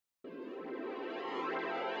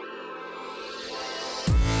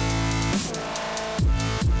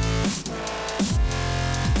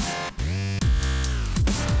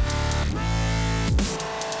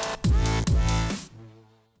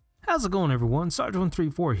How's it going, everyone?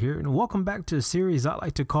 Sergeant134 here, and welcome back to a series I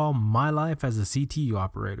like to call My Life as a CTU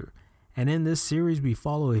Operator. And in this series we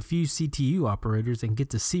follow a few CTU operators and get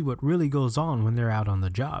to see what really goes on when they're out on the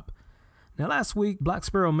job. Now last week, Black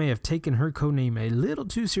Sparrow may have taken her codename a little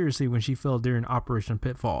too seriously when she fell during Operation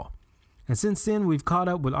Pitfall. And since then we've caught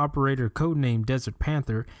up with operator codenamed Desert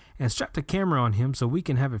Panther and strapped a camera on him so we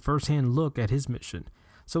can have a first-hand look at his mission.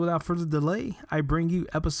 So without further delay, I bring you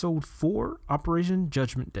episode 4, Operation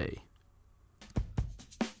Judgment Day.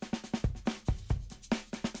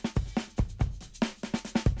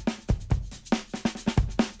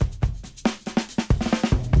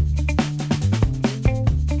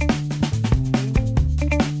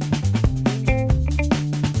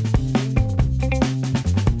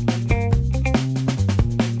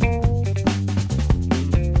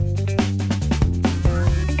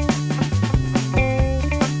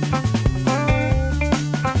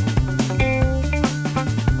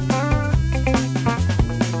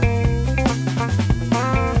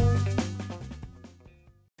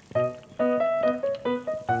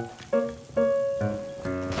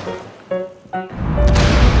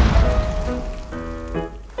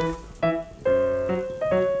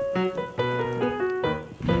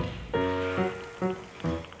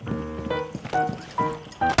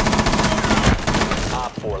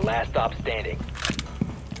 Last stop standing.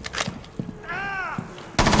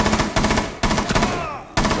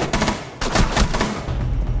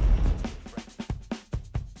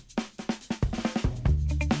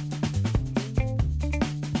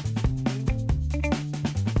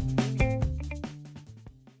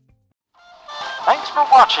 Thanks for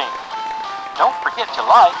watching. Don't forget to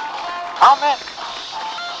like, comment,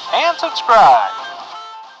 and subscribe.